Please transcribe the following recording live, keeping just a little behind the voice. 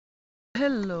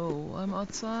Hello, I'm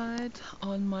outside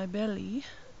on my belly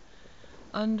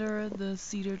under the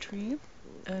cedar tree,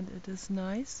 and it is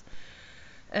nice.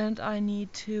 And I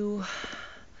need to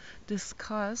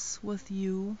discuss with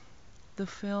you the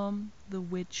film The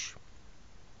Witch.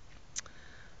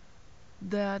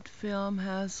 That film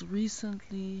has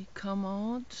recently come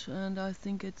out, and I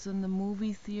think it's in the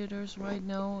movie theaters right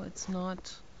now. It's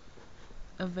not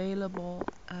available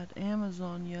at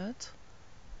Amazon yet.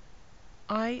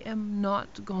 I am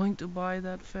not going to buy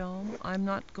that film. I'm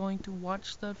not going to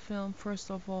watch that film. First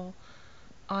of all,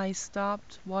 I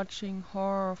stopped watching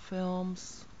horror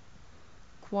films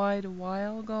quite a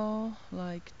while ago,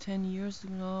 like 10 years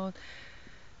ago.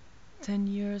 10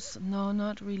 years, no,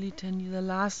 not really 10 years. The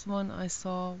last one I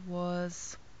saw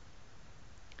was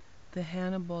the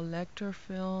Hannibal Lecter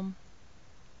film.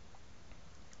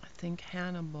 I think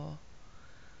Hannibal,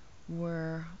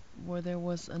 where there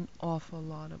was an awful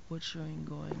lot of butchering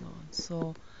going on.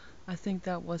 So I think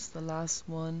that was the last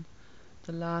one,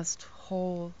 the last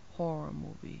whole horror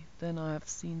movie. Then I've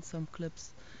seen some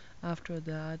clips after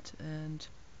that, and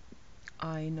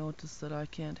I noticed that I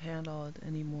can't handle it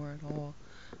anymore at all.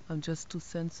 I'm just too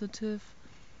sensitive,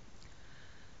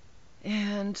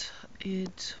 and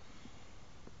it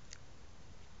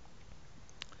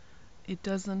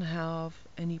doesn't have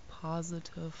any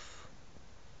positive,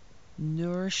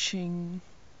 nourishing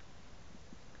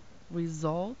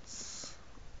results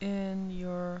in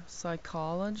your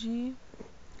psychology.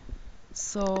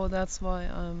 So that's why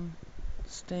I'm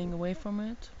staying away from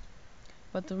it.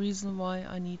 But the reason why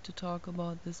I need to talk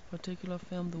about this particular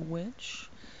film, The Witch,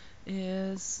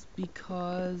 is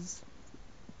because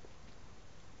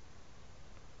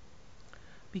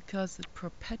it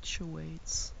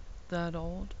perpetuates that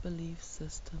old belief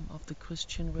system of the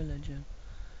Christian religion.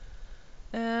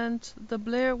 And the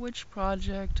Blair Witch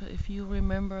Project, if you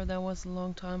remember, that was a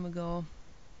long time ago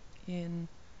in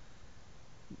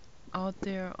out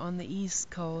there on the East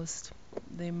Coast.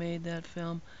 They made that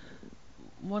film.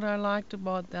 What I liked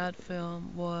about that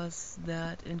film was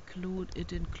that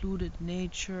it included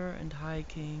nature and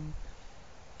hiking,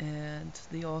 and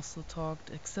they also talked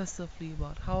excessively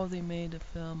about how they made the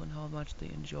film and how much they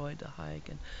enjoyed the hike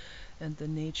and the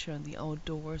nature and the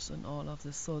outdoors and all of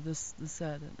this. So this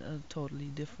had a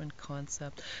totally different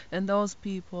concept. And those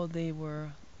people,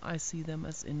 I see them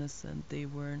as innocent. They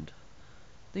weren't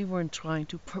trying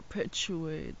to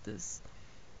perpetuate this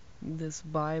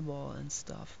Bible and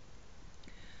stuff.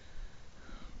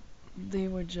 They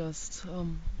were just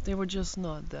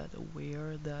not that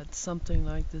aware that something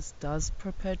like this does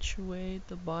perpetuate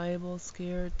the Bible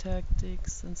scare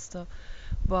tactics and stuff.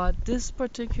 But this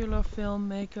particular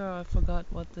filmmaker, I forgot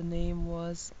what the name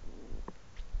was.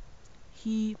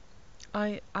 He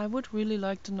I would really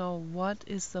like to know what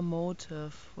is the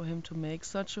motive for him to make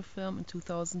such a film in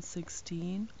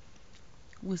 2016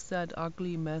 with that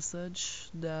ugly message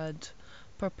that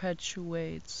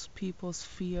perpetuates people's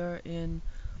fear in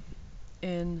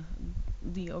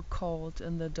the occult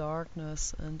and the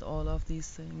darkness and all of these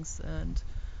things, and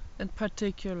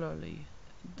particularly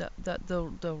that the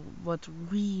what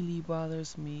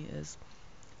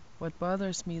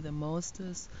bothers me the most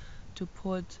is to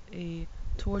put a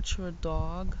tortured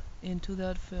dog into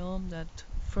that film. That,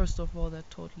 first of all,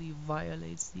 that totally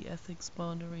violates the ethics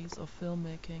boundaries of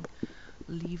filmmaking.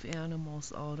 Leave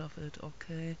animals out of it,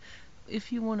 okay?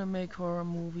 If you want to make horror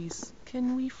movies,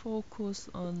 can we focus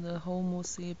on the Homo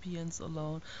sapiens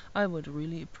alone? I would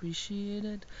really appreciate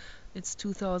it. It's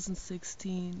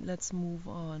 2016. Let's move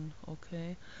on,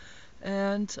 okay?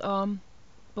 And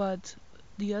but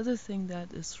the other thing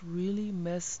that is really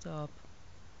messed up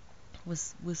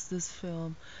with this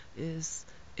film is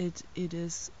it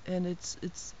is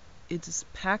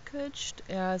packaged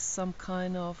as some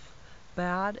kind of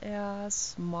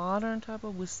badass modern type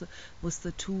of with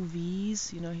the two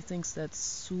V's. You know, he thinks that's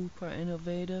super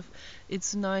innovative.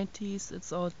 It's 90s,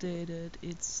 it's outdated.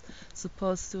 It's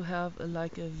supposed to have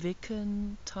like a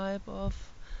Wiccan type of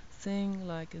thing,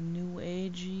 like a new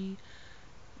agey,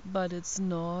 but it's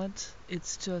not.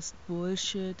 It's just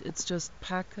bullshit. It's just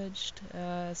packaged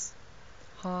as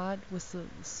hot, with a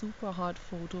super hot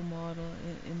photo model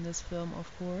in this film, of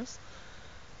course,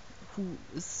 who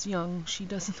is young. She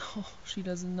doesn't know. She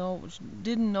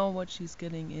didn't know what she's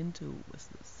getting into with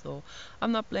this. So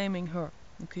I'm not blaming her.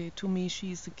 Okay, to me,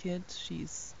 she's a kid.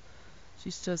 She's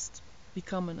just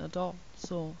become an adult.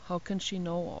 So how can she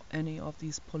know any of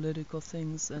these political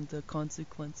things and the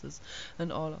consequences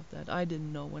and all of that? I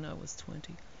didn't know when I was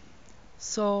 20.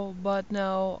 So, but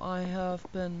now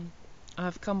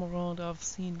I've come around, I've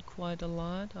seen quite a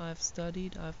lot, I've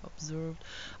studied, I've observed.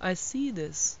 I see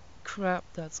this. crap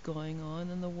that's going on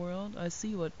in the world. I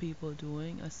see what people are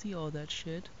doing. I see all that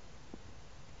shit.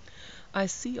 I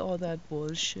see all that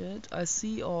bullshit. I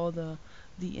see all the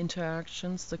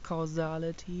interactions, the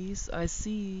causalities. I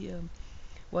see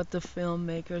what the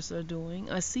filmmakers are doing.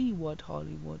 I see what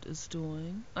Hollywood is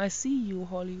doing. I see you,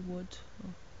 Hollywood.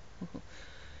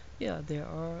 Yeah, there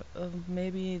are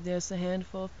maybe there's a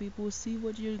handful of people who see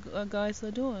what you guys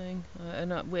are doing,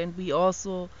 and we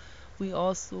also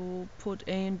put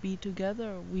A and B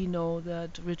together. We know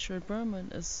that Richard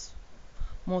Berman is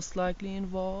most likely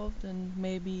involved in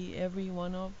maybe every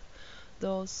one of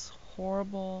those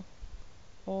horrible,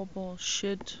 horrible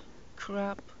shit,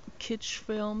 crap, kitsch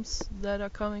films that are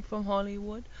coming from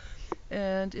Hollywood.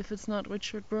 And if it's not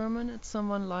Richard Berman, it's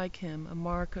someone like him, a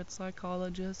market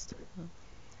psychologist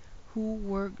who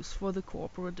works for the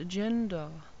corporate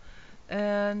agenda.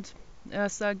 And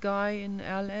as that guy in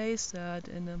LA said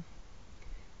in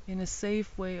a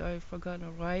Safeway, I forgot, a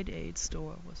Rite Aid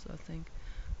store was, I think.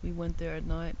 We went there at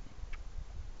night.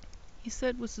 He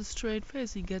said with a straight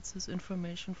face he gets his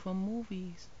information from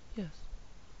movies. Yes.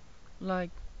 Like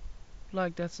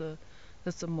like that's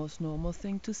the most normal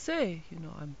thing to say.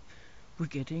 We're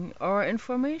getting our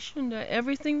information, that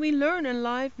everything we learn in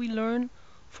life we learn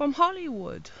from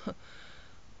Hollywood.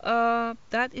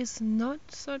 That is not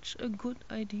such a good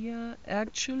idea.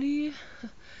 Actually,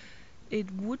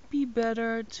 it would be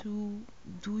better to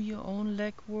do your own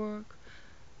legwork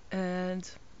and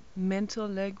mental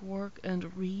legwork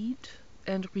and read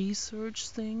and research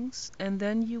things, and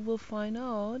then you will find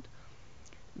out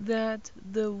that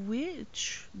the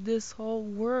witch, this whole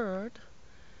word,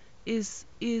 is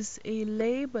a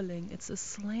labeling. It's a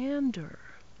slander.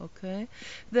 Okay,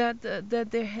 that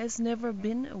there has never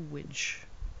been a witch.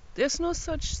 There's no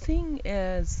such thing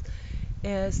as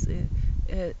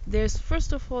there's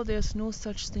first of all there's no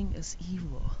such thing as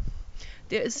evil.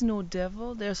 There is no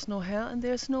devil, there's no hell, and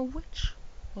there's no witch.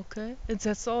 Okay,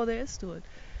 that's all there is to it.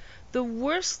 The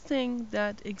worst thing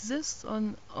that exists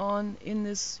on in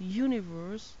this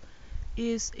universe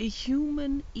is a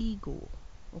human ego.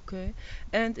 Okay,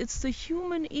 and it's the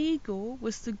human ego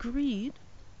with the greed,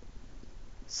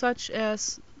 such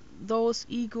as those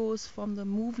egos from the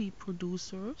movie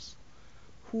producers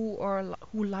who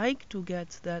like to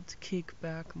get that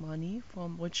kickback money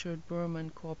from Richard Berman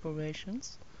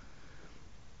corporations,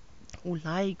 who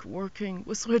like working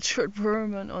with Richard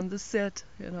Berman on the set.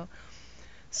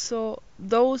 So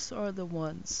those are the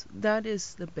ones. That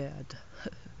is the bad.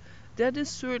 That is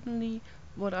certainly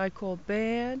what I call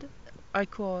bad. I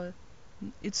call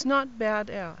it's not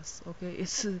badass, okay?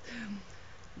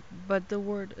 But the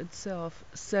word itself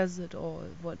says it all.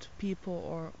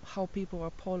 How people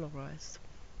are polarized.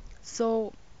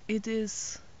 So it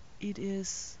is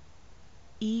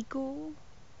ego.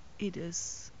 It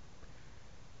is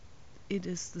it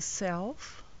is the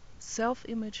self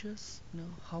images.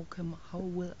 How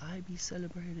will I be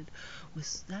celebrated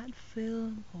with that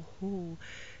film? Oh,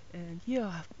 and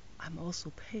yeah, I'm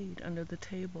also paid under the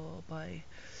table by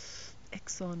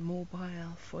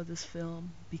ExxonMobil for this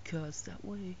film because that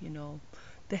way,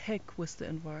 the heck with the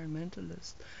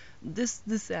environmentalist.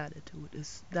 This attitude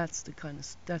is that's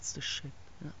the shit.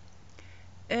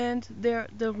 And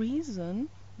the reason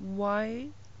why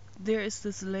there is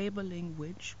this labeling,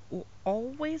 which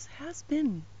always has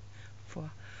been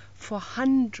for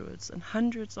hundreds and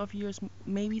hundreds of years,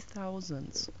 maybe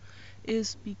thousands,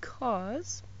 is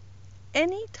because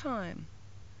any time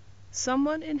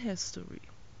someone in history,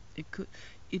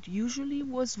 it usually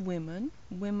was women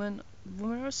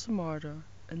are smarter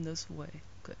in this way.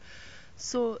 Okay.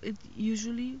 So it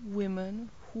usually women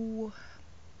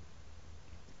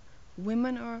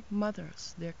are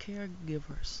mothers, they're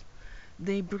caregivers.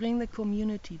 They bring the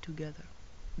community together.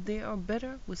 They are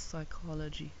better with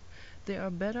psychology. They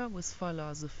are better with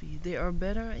philosophy. They are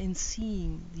better in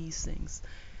seeing these things.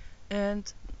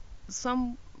 And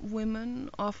some women,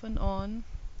 off and on,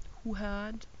 who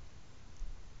had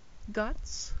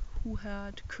guts, who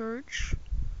had courage,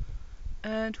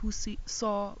 and who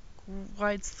saw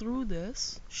right through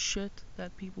this shit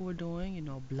that people were doing,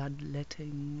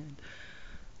 bloodletting and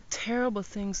terrible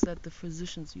things that the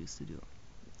physicians used to do.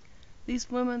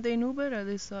 These women, they knew better.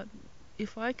 They thought,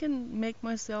 if I can make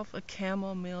myself a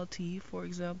chamomile tea, for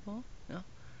example,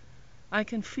 I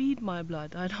can feed my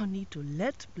blood. I don't need to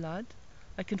let blood.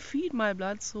 I can feed my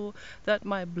blood so that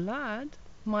my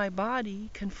body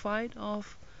can fight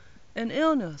off an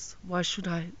illness. Why should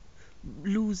I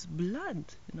lose blood,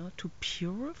 to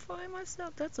purify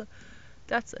myself? That's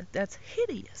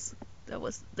hideous. That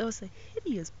was a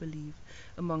hideous belief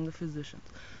among the physicians.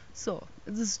 So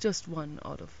this is just one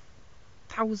out of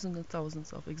thousands and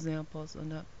thousands of examples on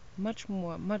that. much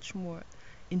more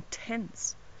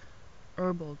intense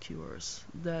herbal cures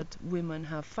that women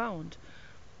have found,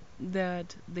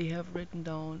 that they have written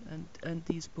down, and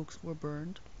these books were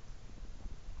burned,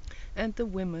 and the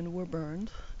women were burned,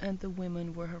 and the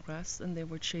women were harassed, and they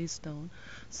were chased down.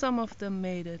 Some of them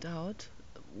made it out.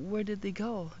 Where did they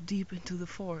go? Deep into the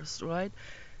forest, right?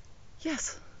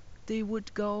 Yes, they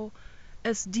would go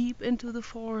as deep into the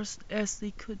forest as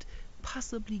they could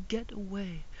possibly get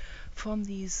away from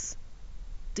these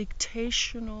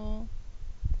dictational,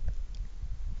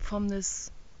 from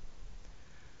this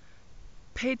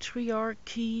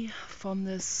patriarchy, from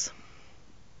the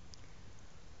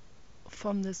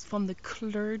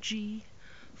clergy,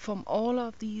 from all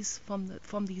of these,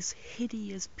 from these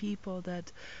hideous people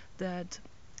that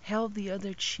held the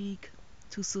other cheek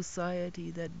to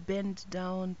society, that bent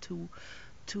down to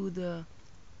the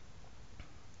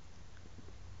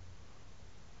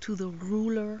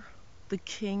ruler, the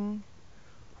king,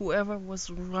 whoever was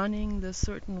running the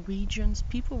certain regions.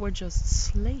 People were just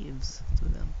slaves to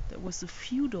them. There was a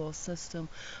feudal system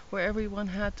where everyone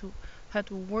had to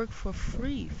work for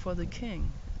free for the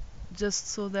king, just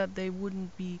so that they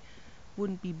wouldn't be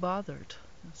bothered,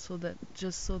 so that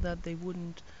they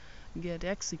wouldn't get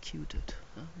executed.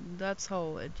 That's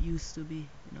how it used to be,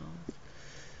 you know.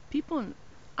 People,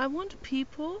 I want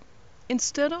people,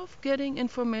 instead of getting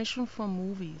information from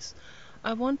movies,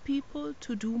 I want people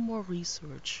to do more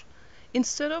research.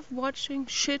 Instead of watching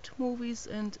shit movies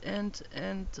and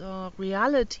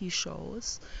reality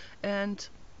shows and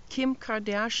Kim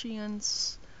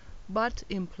Kardashian's butt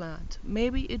implant,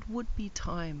 maybe it would be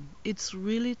time. It's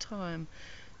really time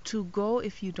to go.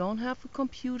 If you don't have a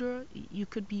computer, you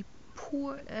could be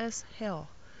poor as hell.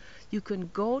 You can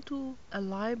go to a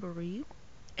library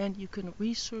and you can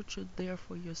research it there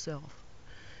for yourself.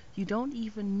 You don't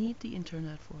even need the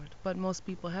internet for it, but most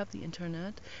people have the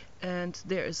internet, and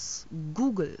there is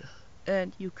Google,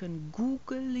 and you can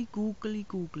googly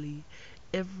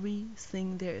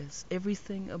everything there is,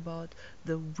 everything about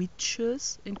the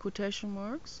witches in quotation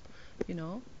marks, you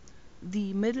know,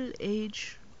 the middle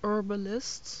age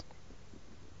herbalists,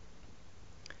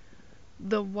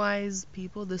 the wise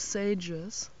people, the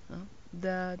sages,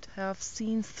 that have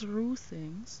seen through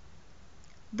things.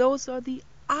 Those are the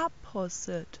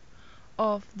opposite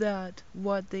of that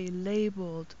what they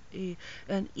labeled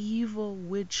an evil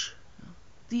witch.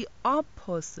 The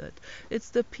opposite. It's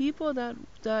the people that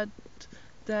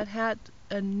had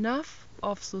enough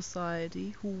of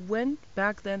society, who went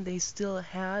back then. They still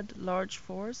had large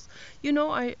force. You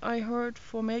know, I heard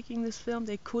for making this film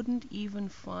they couldn't even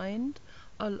find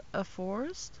a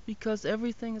forest because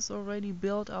everything is already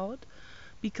built out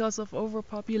because of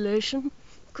overpopulation.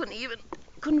 Couldn't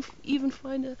even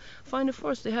find a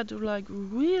forest. They had to like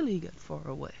really get far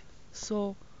away.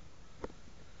 So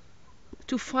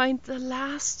to find the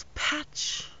last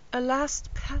patch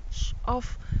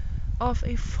of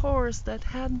a forest that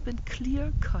hadn't been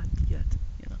clear cut yet.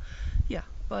 You know, yeah.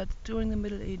 But during the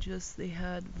Middle Ages, they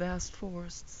had vast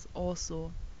forests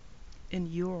also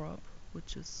in Europe,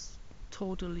 which is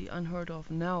totally unheard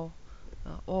of now.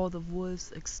 All the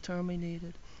wolves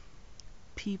exterminated,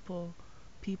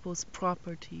 people's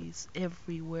properties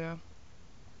everywhere.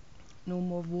 No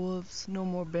more wolves, no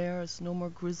more bears, no more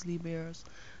grizzly bears.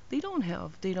 They don't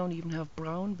even have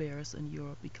brown bears in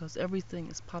Europe because everything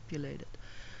is populated.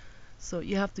 So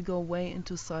you have to go way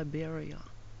into Siberia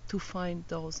to find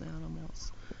those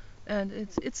animals. And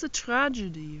it's a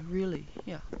tragedy, really,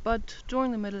 yeah. But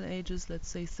during the Middle Ages, let's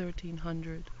say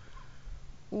 1300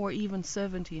 or even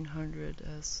 1700,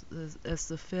 as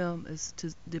the film is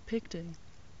depicting,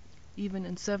 even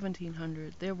in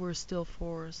 1700, there were still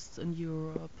forests in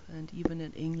Europe and even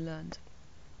in England.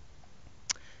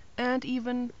 And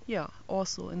even, yeah,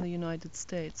 also in the United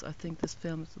States. I think this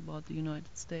film is about the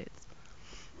United States.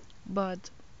 But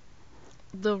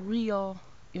the real,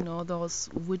 those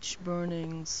witch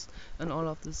burnings and all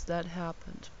of this, that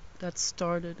happened. That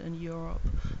started in Europe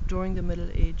during the Middle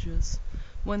Ages,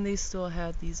 when they still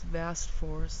had these vast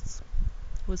forests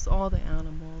with all the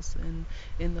animals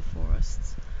in the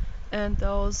forests. And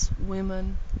those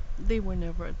women, they were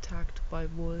never attacked by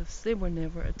wolves. They were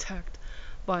never attacked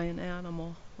by an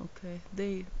animal, okay?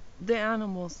 The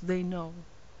animals, they know.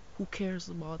 Who cares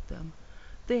about them?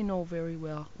 They know very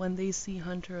well. When they see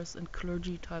hunters and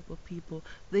clergy type of people,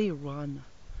 they run.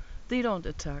 They don't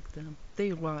attack them.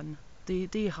 They run.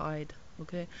 They hide,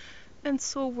 okay? And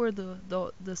so were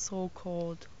the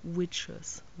so-called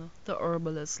witches, the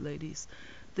herbalist ladies.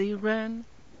 They ran,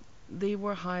 they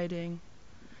were hiding,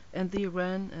 and they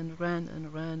ran and ran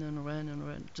and ran and ran and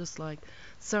ran, just like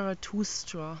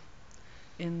Zarathustra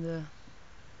in the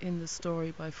in the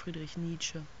story by Friedrich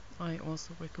Nietzsche. I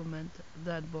also recommend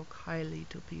that book highly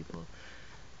to people.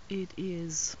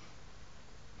 It's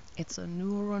a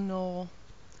neuronal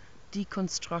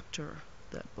deconstructor,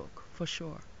 that book, for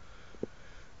sure.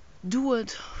 Do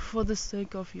it for the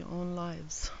sake of your own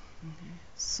lives. Okay.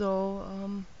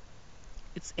 So,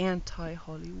 it's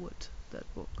anti-Hollywood,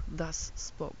 that book. Thus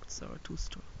spoke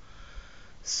Zarathustra.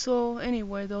 So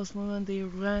anyway, those women, they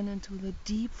ran into the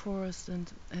deep forest, and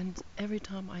every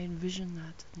time I envision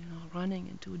that, running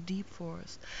into a deep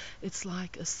forest, it's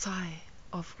like a sigh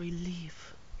of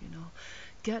relief,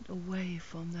 Get away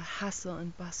from the hassle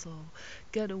and bustle.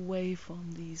 Get away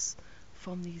from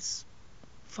from these,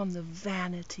 from the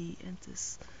vanity and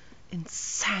this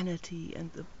insanity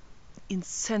and the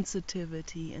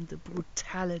insensitivity and the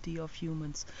brutality of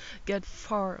humans. Get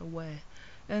far away.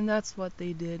 And that's what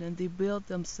they did, and they built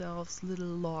themselves little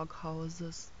log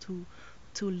houses to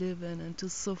live in and to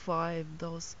survive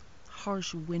those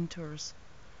harsh winters,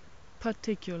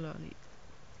 particularly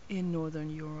in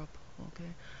Northern Europe.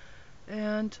 Okay,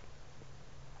 and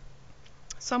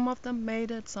some of them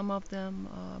made it. Some of them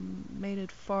made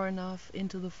it far enough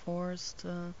into the forest,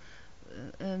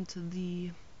 and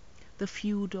the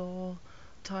feudal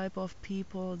type of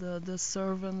people, the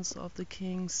servants of the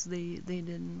kings, they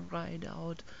didn't ride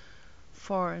out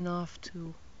far enough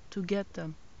to get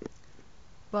them.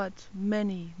 But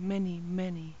many, many,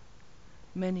 many,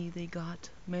 many they got,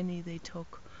 many they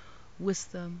took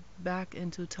with them back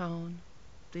into town.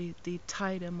 They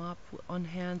tied them up on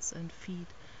hands and feet.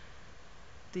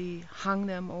 They hung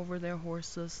them over their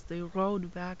horses. They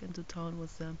rode back into town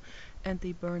with them, and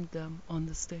they burned them on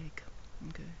the stake.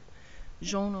 Okay.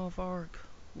 Joan of Arc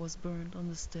was burned on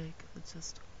the stake. It's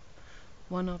just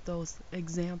one of those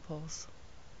examples.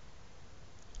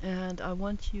 And I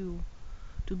want you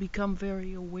to become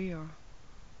very aware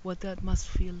what that must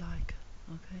feel like.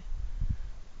 Okay?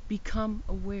 Become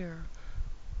aware.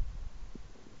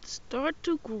 Start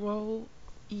to grow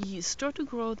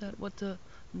that what the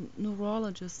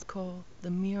neurologists call the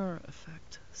mirror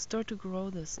effect. Start to grow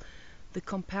this, the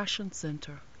compassion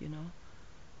center.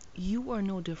 You are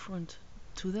no different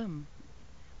to them.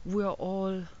 We're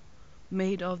all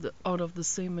made out of the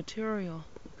same material.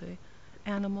 Okay?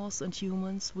 Animals and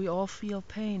humans, we all feel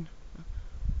pain.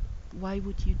 Why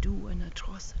would you do an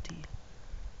atrocity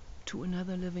to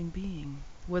another living being,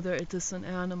 whether it is an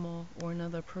animal or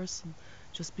another person,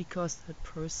 just because that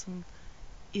person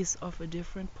is of a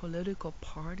different political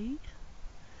party?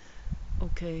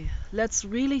 Okay, let's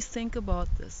really think about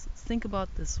this. Think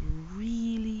about this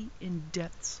really in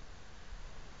depth.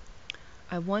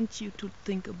 I want you to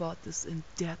think about this in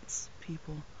depth,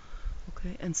 people.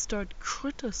 Okay, and start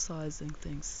criticizing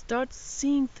things. Start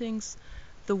seeing things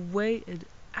the way it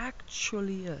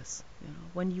actually is.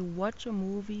 When you watch a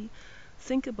movie,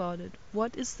 think about it.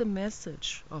 What is the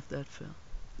message of that film?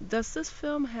 Does this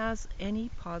film has any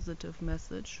positive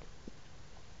message?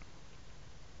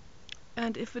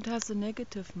 And if it has a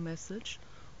negative message,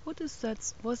 what is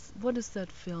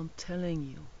that film telling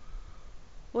you?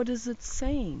 What is it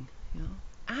saying?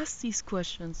 Ask these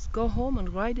questions. Go home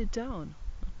and write it down.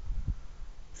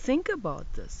 Think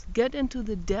about this. Get into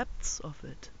the depths of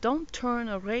it. Don't turn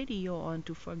a radio on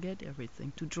to forget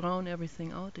everything, to drown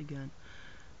everything out again.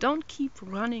 Don't keep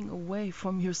running away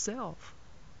from yourself.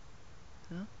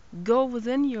 Yeah? Go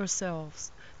within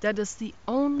yourselves. That is the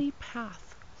only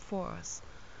path for us.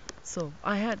 So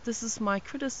this is my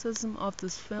criticism of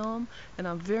this film, and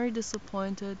I'm very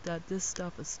disappointed that this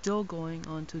stuff is still going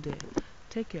on today.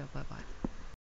 Take care. Bye-bye.